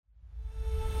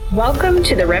Welcome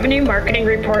to the Revenue Marketing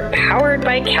Report powered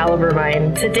by Caliber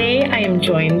Mind. Today I am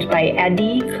joined by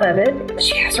Adi Clevitt.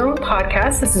 She has her own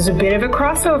podcast. This is a bit of a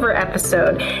crossover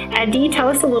episode. Adi, tell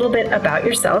us a little bit about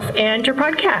yourself and your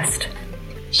podcast.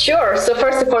 Sure. So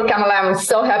first of all, Kamala, I'm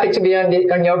so happy to be on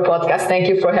your podcast. Thank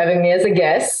you for having me as a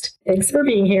guest. Thanks for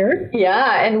being here.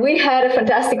 Yeah, and we had a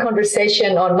fantastic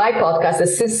conversation on my podcast,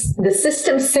 the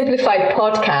System Simplified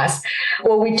podcast,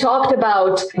 where we talked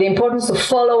about the importance of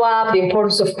follow-up, the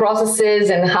importance of processes,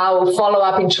 and how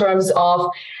follow-up in terms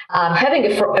of having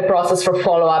a process for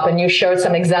follow-up. And you shared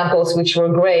some examples which were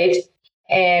great,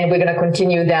 and we're going to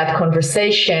continue that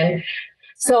conversation.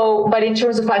 So, but in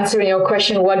terms of answering your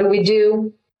question, what do we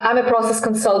do? I'm a process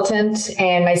consultant,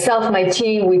 and myself, my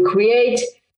team, we create,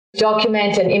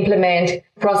 document, and implement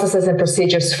processes and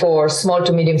procedures for small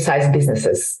to medium-sized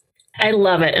businesses. I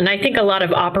love it. And I think a lot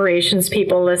of operations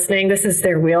people listening, this is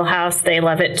their wheelhouse. They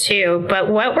love it too. But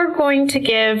what we're going to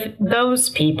give those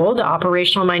people, the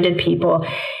operational minded people,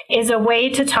 is a way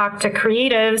to talk to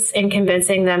creatives and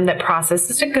convincing them that process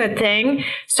is a good thing.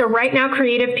 So right now,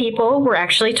 creative people, we're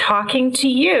actually talking to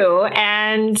you,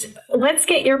 and let's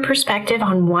get your perspective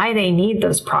on why they need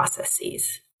those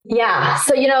processes. Yeah.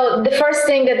 So, the first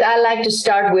thing that I like to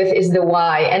start with is the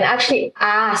why, and actually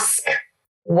ask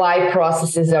why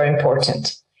processes are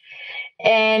important.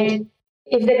 And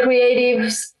if the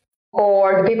creatives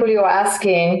or the people you're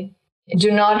asking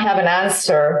do not have an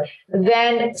answer,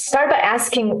 then start by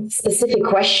asking specific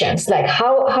questions like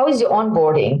how is your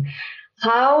onboarding?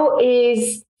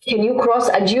 Do you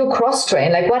cross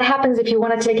train? Like, what happens if you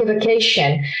want to take a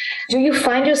vacation? Do you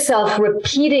find yourself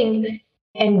repeating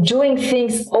and doing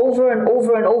things over and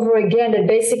over and over again that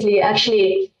basically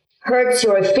actually hurts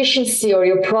your efficiency or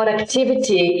your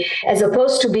productivity, as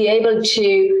opposed to be able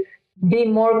to be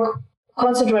more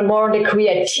concentrate more on the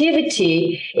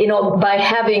creativity, by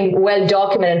having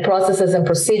well-documented processes and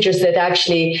procedures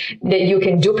that you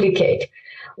can duplicate?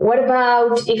 What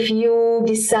about if you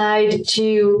decide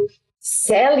to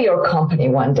sell your company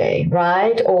one day,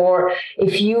 right? Or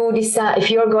if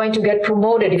you're going to get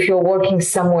promoted, if you're working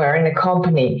somewhere in a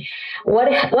company, what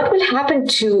will happen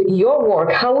to your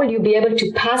work? How will you be able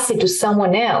to pass it to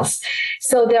someone else?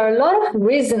 So there are a lot of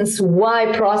reasons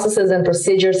why processes and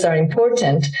procedures are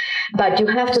important, but you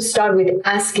have to start with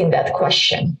asking that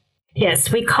question.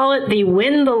 Yes, we call it the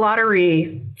win the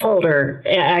lottery folder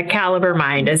at Caliber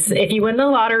Mind. If you win the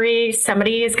lottery,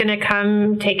 somebody is going to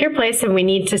come take your place, and we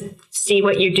need to see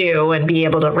what you do and be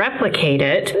able to replicate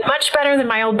it. Much better than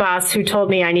my old boss who told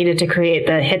me I needed to create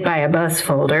the hit by a bus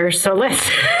folder. So let's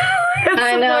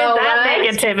avoid that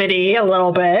negativity a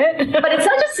little bit. But it's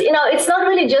not just, it's not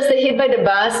really just the hit by the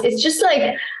bus. It's just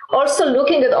like also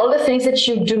looking at all the things that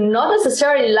you do not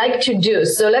necessarily like to do.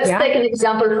 So let's take an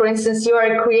example. For instance, you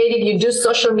are a creative, you do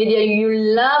social media, you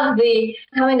love the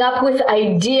coming up with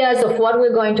ideas of what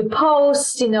we're going to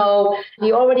post. You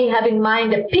already have in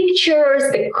mind the pictures,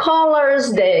 the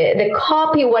colors, the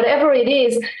copy, whatever it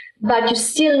is. But you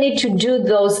still need to do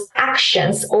those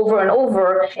actions over and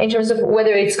over in terms of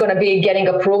whether it's going to be getting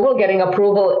approval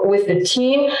with the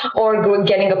team, or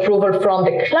getting approval from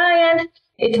the client.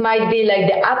 It might be like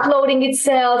the uploading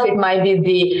itself. It might be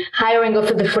the hiring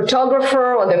of the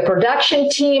photographer or the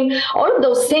production team. All of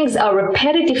those things are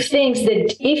repetitive things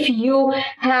that if you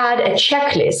had a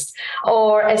checklist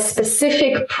or a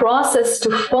specific process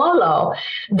to follow,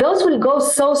 those will go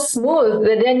so smooth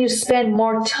that then you spend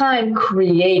more time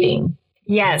creating.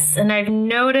 Yes, and I've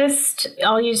noticed,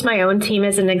 I'll use my own team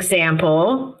as an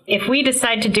example. If we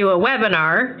decide to do a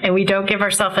webinar and we don't give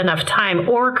ourselves enough time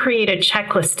or create a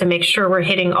checklist to make sure we're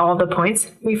hitting all the points,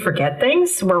 we forget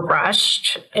things, we're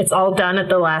rushed, it's all done at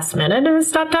the last minute, and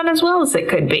it's not done as well as it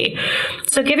could be.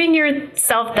 So giving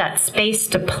yourself that space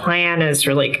to plan is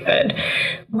really good.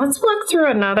 Let's look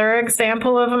through another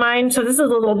example of mine. So this is a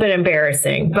little bit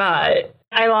embarrassing, but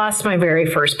I lost my very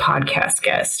first podcast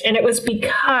guest, and it was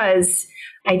because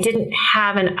I didn't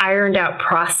have an ironed out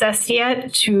process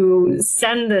yet to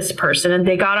send this person, and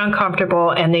they got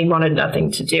uncomfortable and they wanted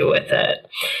nothing to do with it.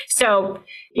 So,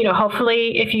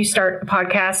 hopefully if you start a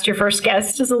podcast, your first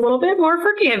guest is a little bit more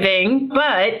forgiving,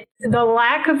 but the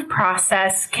lack of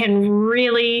process can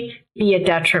really be a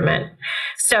detriment.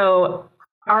 So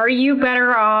are you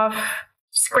better off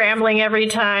scrambling every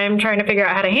time, trying to figure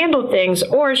out how to handle things,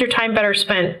 or is your time better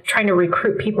spent trying to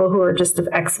recruit people who are just of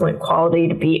excellent quality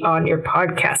to be on your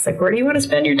podcast? Like, where do you want to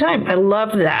spend your time? I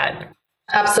love that.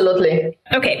 Absolutely.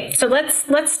 Okay, so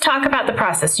let's talk about the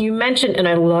process. You mentioned, and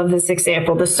I love this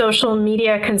example, the social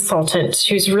media consultant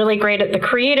who's really great at the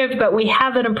creative, but we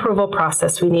have an approval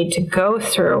process we need to go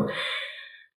through.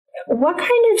 what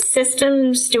kind of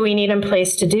systems do we need in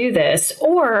place to do this?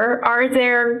 Or are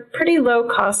there pretty low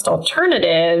cost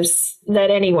alternatives that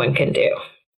anyone can do?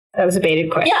 That was a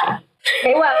baited question. Yeah.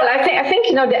 Okay, well, I think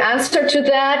the answer to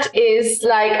that is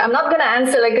I'm not going to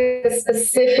answer a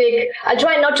specific. I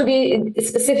try not to be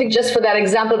specific just for that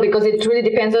example because it really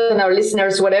depends on our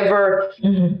listeners, whatever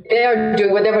they are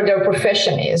doing, whatever their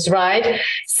profession is, right?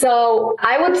 So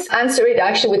I would answer it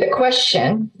actually with a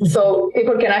question, so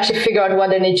people can actually figure out what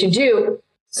they need to do.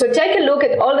 So take a look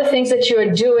at all the things that you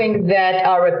are doing that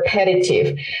are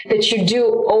repetitive, that you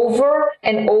do over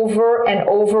and over and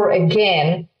over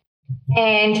again,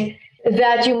 and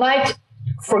that you might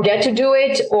forget to do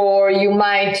it, or you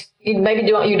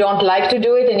don't like to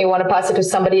do it and you want to pass it to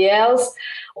somebody else,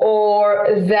 or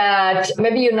that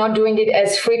maybe you're not doing it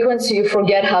as frequent, so you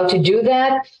forget how to do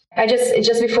that.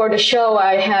 Just before the show,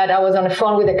 I was on a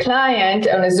phone with a client,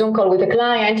 on a Zoom call with a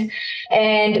client,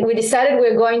 and we decided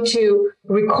we're going to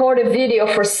record a video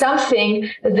for something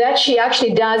that she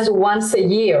actually does once a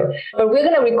year. But we're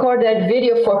going to record that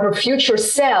video for her future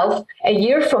self a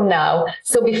year from now.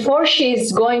 So before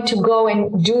she's going to go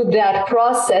and do that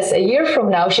process a year from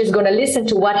now, she's going to listen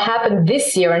to what happened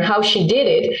this year and how she did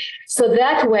it. So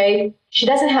that way, she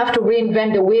doesn't have to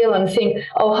reinvent the wheel and think,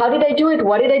 oh, how did I do it?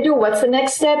 What did I do? What's the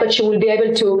next step? But she will be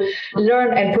able to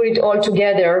learn and put it all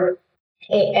together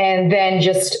and then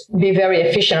just be very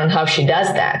efficient on how she does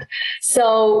that.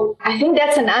 So I think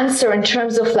that's an answer in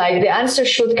terms of the answer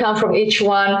should come from each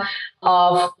one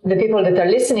of the people that are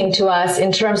listening to us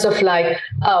in terms of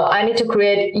I need to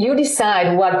create, you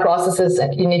decide what processes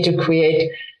you need to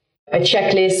create a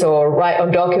checklist or write or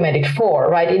document it for,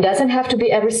 right? It doesn't have to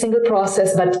be every single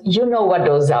process, but you know what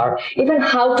those are. Even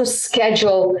how to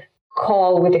schedule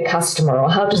call with a customer, or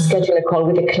how to schedule a call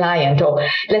with a client, or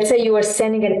let's say you are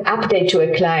sending an update to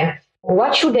a client.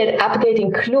 What should that update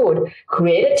include?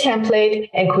 Create a template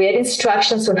and create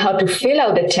instructions on how to fill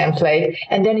out the template,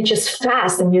 and then it's just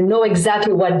fast and you know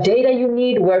exactly what data you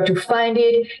need, where to find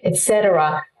it,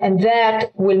 etc. And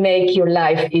that will make your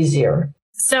life easier.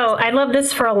 So I love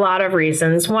this for a lot of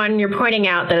reasons. One, you're pointing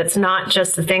out that it's not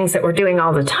just the things that we're doing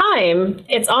all the time.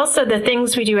 It's also the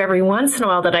things we do every once in a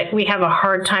while that we have a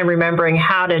hard time remembering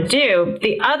how to do.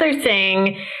 The other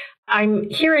thing I'm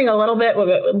hearing a little bit, what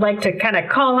I would like to kind of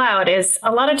call out is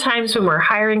a lot of times when we're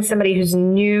hiring somebody who's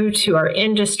new to our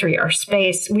industry, our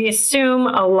space, we assume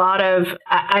a lot of,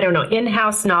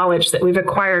 in-house knowledge that we've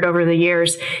acquired over the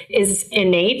years is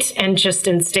innate and just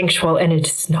instinctual, and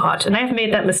it's not. And I've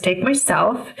made that mistake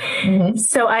myself. Mm-hmm.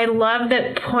 So I love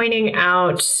that pointing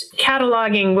out,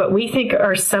 cataloging what we think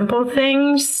are simple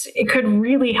things, it could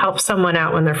really help someone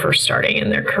out when they're first starting in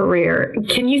their career.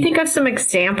 Can you think of some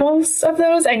examples of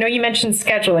those? I know you mentioned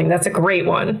scheduling. That's a great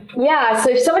one. Yeah. So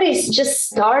if somebody's just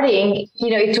starting,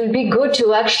 it would be good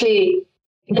to actually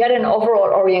get an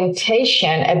overall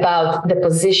orientation about the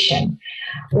position.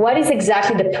 What is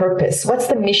exactly the purpose? What's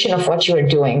the mission of what you are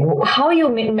doing? How are you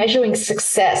measuring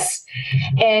success?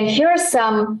 And here are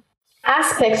some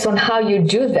aspects on how you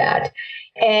do that.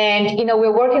 And,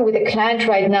 we're working with a client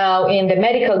right now in the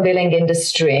medical billing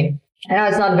industry. I know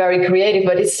it's not very creative,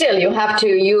 but it's still, you have to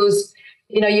use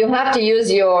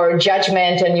your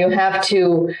judgment, and you have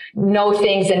to know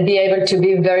things and be able to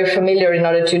be very familiar in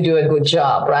order to do a good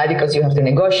job, right? Because you have to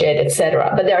negotiate,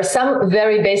 etc. But there are some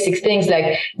very basic things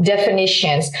like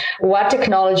definitions. What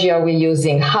technology are we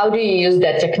using? How do you use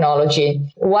that technology?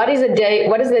 What does the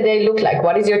day look like?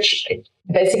 What is your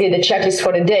basically the checklist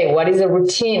for the day? What is a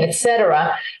routine,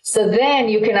 etc. So then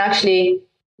you can actually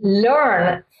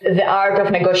learn the art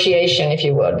of negotiation, if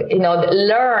you would,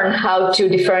 learn how to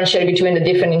differentiate between the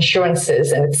different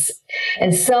insurances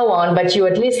and so on, but you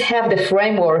at least have the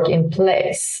framework in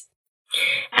place.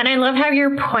 And I love how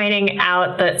you're pointing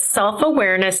out that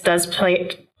self-awareness does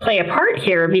play a part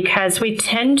here, because we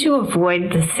tend to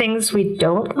avoid the things we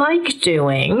don't like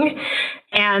doing,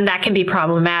 and that can be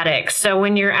problematic. So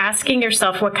when you're asking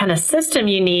yourself what kind of system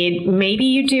you need, maybe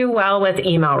you do well with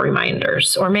email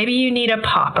reminders, or maybe you need a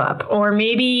pop-up, or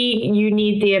maybe you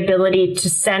need the ability to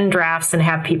send drafts and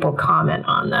have people comment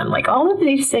on them. Like, all of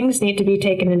these things need to be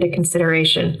taken into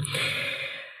consideration.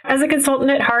 As a consultant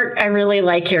at heart, I really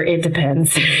like your it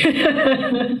depends.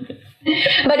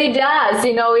 But it does,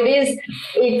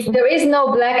 there is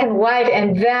no black and white.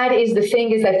 And that is the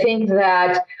thing, is I think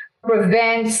that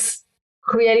prevents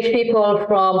creative people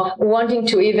from wanting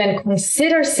to even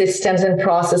consider systems and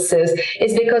processes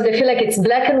is because they feel like it's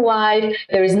black and white,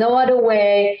 there is no other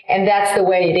way, and that's the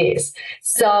way it is.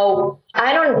 So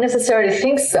I don't necessarily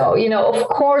think so. Of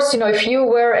course, if you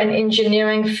were an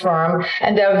engineering firm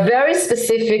and there are very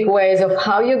specific ways of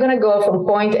how you're going to go from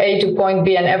point A to point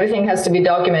B and everything has to be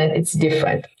documented, it's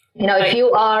different. If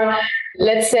you are,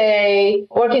 let's say,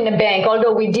 working in a bank,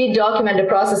 although we did document the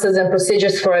processes and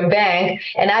procedures for a bank,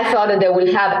 and I thought that they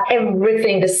will have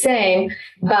everything the same,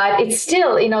 but it's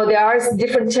still, there are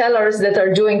different tellers that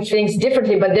are doing things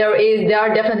differently, but there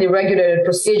are definitely regulated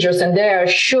procedures and there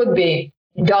should be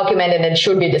documented and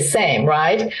should be the same,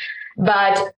 right?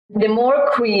 But the more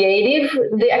creative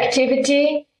the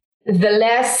activity, the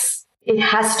less it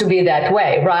has to be that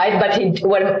way, right? But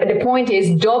the point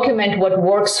is document what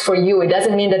works for you. It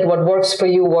doesn't mean that what works for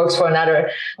you works for another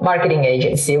marketing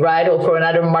agency, right? Or for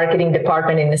another marketing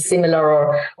department in a similar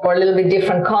or a little bit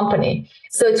different company.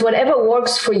 So it's whatever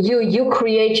works for you. You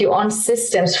create your own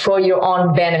systems for your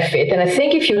own benefit. And I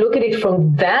think if you look at it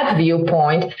from that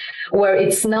viewpoint, where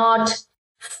it's not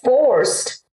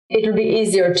forced, it will be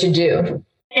easier to do.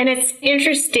 And it's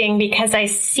interesting because I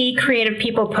see creative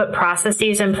people put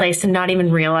processes in place and not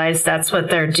even realize that's what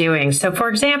they're doing. So, for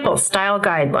example, style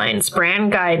guidelines,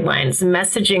 brand guidelines,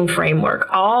 messaging framework,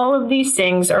 all of these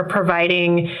things are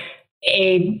providing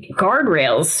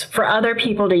guardrails for other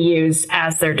people to use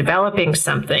as they're developing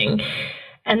something.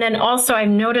 And then also I've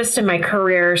noticed in my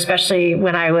career, especially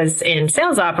when I was in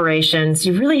sales operations,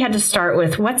 you really had to start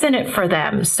with what's in it for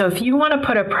them. So if you want to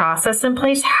put a process in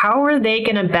place, how are they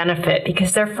going to benefit?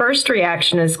 Because their first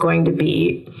reaction is going to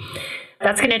be,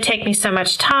 that's going to take me so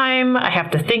much time. I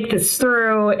have to think this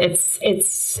through.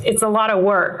 It's a lot of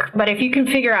work. But if you can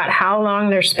figure out how long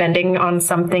they're spending on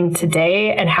something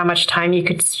today and how much time you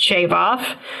could shave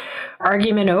off,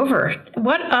 argument over.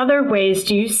 What other ways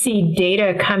do you see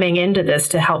data coming into this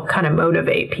to help kind of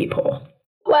motivate people?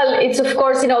 Well, it's of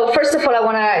course, first of all, I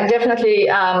want to definitely,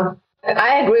 I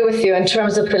agree with you in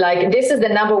terms of like, this is the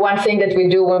number one thing that we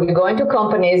do when we go into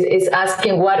companies is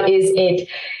asking what is it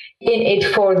in it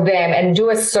for them and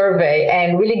do a survey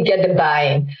and really get the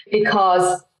buy-in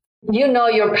because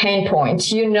your pain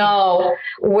points,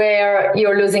 where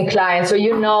you're losing clients or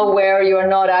where you're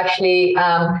not actually,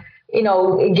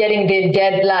 getting the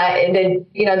deadline, the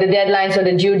deadlines or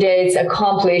the due dates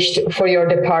accomplished for your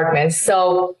department.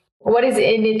 So what is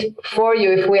in it for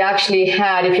you if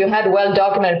you had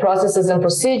well-documented processes and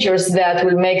procedures that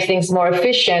will make things more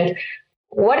efficient?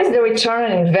 What is the return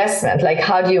on investment? Like,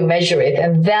 how do you measure it?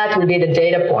 And that will be the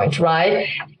data point, right?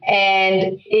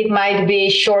 And it might be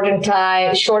shorter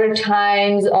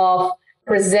times of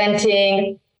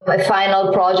presenting a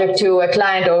final project to a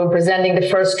client or presenting the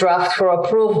first draft for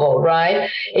approval, right?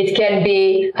 It can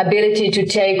be ability to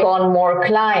take on more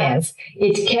clients.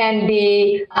 It can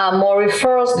be more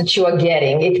referrals that you are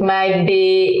getting. It might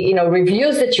be,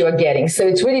 reviews that you are getting. So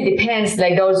it really depends.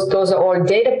 Like those are all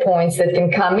data points that can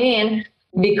come in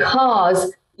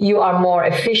because you are more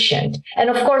efficient. And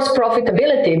of course,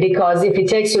 profitability, because if it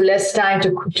takes you less time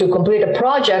to complete a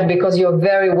project because you're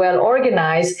very well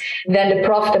organized, then the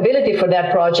profitability for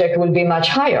that project will be much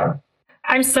higher.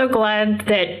 I'm so glad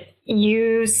that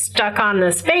you stuck on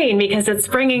this vein because it's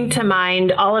bringing to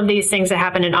mind all of these things that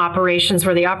happen in operations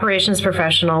where the operations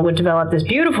professional would develop this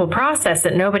beautiful process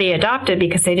that nobody adopted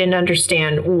because they didn't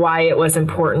understand why it was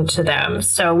important to them.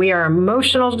 So we are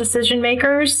emotional decision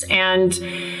makers, and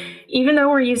even though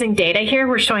we're using data here,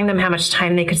 we're showing them how much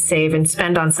time they could save and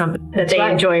spend on something that they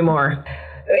enjoy more.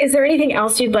 Is there anything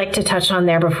else you'd like to touch on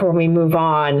there before we move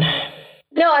on?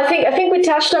 No, I think we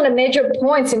touched on the major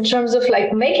points in terms of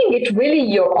like making it really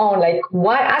your own. Like,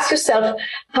 why? Ask yourself,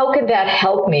 how can that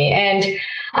help me? And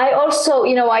I also,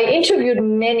 I interviewed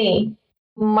many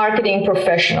marketing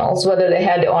professionals, whether they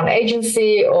had their own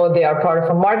agency or they are part of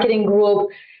a marketing group.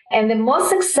 And the most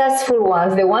successful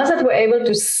ones, the ones that were able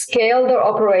to scale their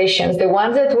operations, the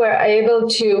ones that were able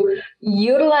to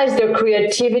utilize their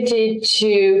creativity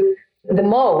to the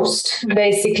most,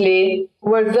 basically,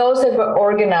 were those that were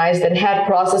organized and had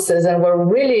processes and were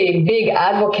really big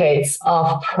advocates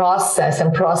of process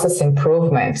and process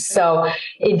improvement. So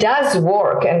it does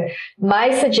work. And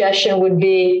my suggestion would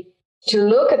be to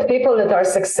look at people that are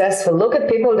successful, look at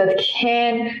people that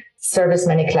can service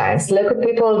many clients, look at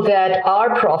people that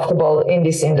are profitable in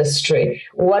this industry.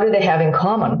 What do they have in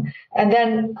common? And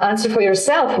then answer for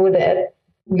yourself, would it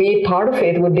be part of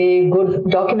it? Would be good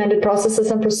documented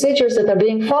processes and procedures that are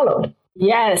being followed?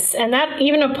 Yes. And that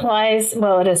even applies,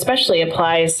 it especially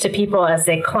applies to people as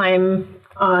they climb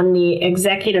on the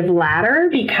executive ladder,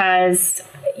 because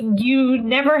you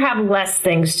never have less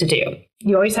things to do.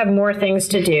 You always have more things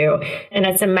to do. And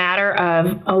it's a matter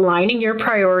of aligning your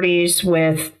priorities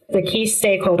with the key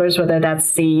stakeholders, whether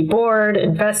that's the board,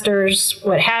 investors,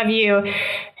 what have you,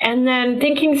 and then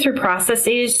thinking through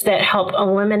processes that help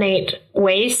eliminate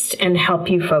waste and help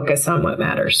you focus on what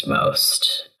matters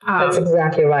most. That's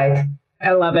exactly right.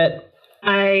 I love it.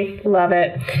 I love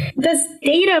it. Does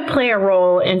data play a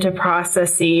role into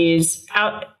processes?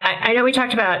 I know we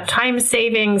talked about time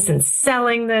savings and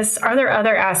selling this. Are there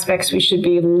other aspects we should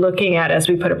be looking at as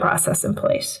we put a process in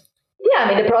place? Yeah,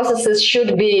 I mean, the processes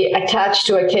should be attached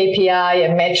to a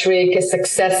KPI, a metric, a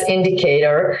success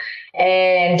indicator,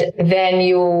 and then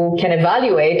you can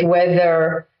evaluate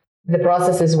whether the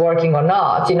process is working or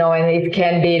not, and it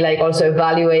can be like also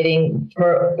evaluating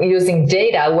using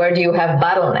data. Where do you have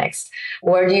bottlenecks?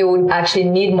 Where do you actually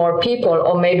need more people?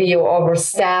 Or maybe you're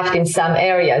overstaffed in some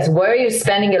areas. Where are you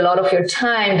spending a lot of your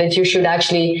time that you should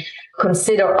actually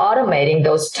consider automating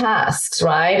those tasks,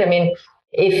 right? I mean,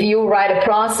 if you write a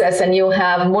process and you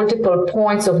have multiple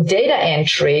points of data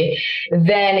entry,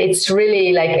 then it's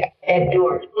really like,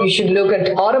 you should look at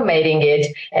automating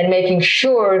it and making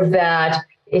sure that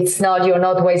you're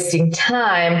not wasting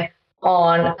time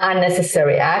on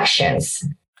unnecessary actions.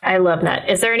 I love that.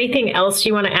 Is there anything else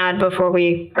you want to add before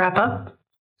we wrap up?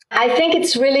 I think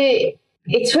it's really,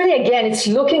 again, it's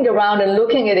looking around and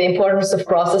looking at the importance of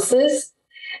processes.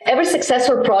 Every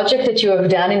successful project that you have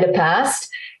done in the past,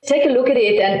 take a look at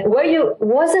it, and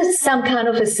was there some kind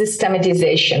of a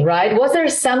systematization, right? Was there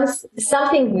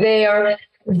something there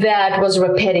that was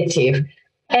repetitive?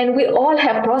 And we all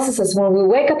have processes. When we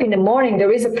wake up in the morning,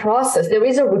 there is a process, there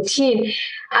is a routine.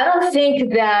 I don't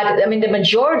think that, the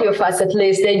majority of us at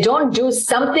least, they don't do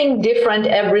something different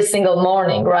every single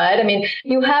morning, right? I mean,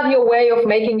 you have your way of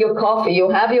making your coffee, you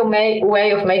have your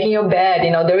way of making your bed.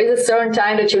 There is a certain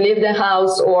time that you leave the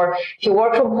house, or if you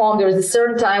work from home, there is a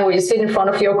certain time where you sit in front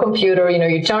of your computer,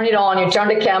 you turn it on, you turn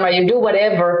the camera, you do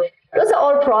whatever. Those are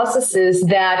all processes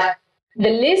that the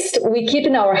list we keep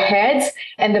in our heads,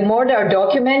 and the more they are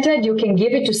documented, you can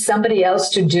give it to somebody else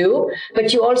to do,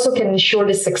 but you also can ensure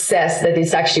the success that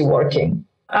it's actually working.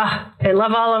 I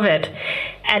love all of it.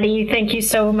 Adi, thank you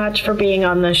so much for being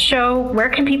on the show. Where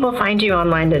can people find you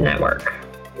online to network?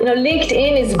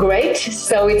 LinkedIn is great.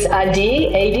 So it's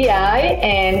Adi, A-D-I,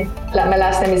 and my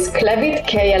last name is Klevit,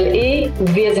 K-L-E,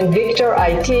 V as in Victor,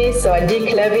 I-T. So Adi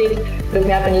Klevit. Look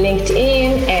me up on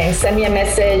LinkedIn and send me a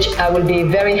message. I will be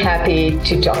very happy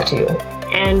to talk to you.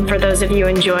 And for those of you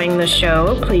enjoying the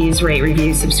show, please rate,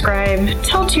 review, subscribe,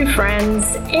 tell 2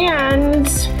 friends, and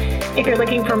if you're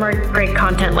looking for more great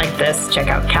content like this, check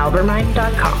out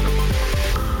calibermind.com.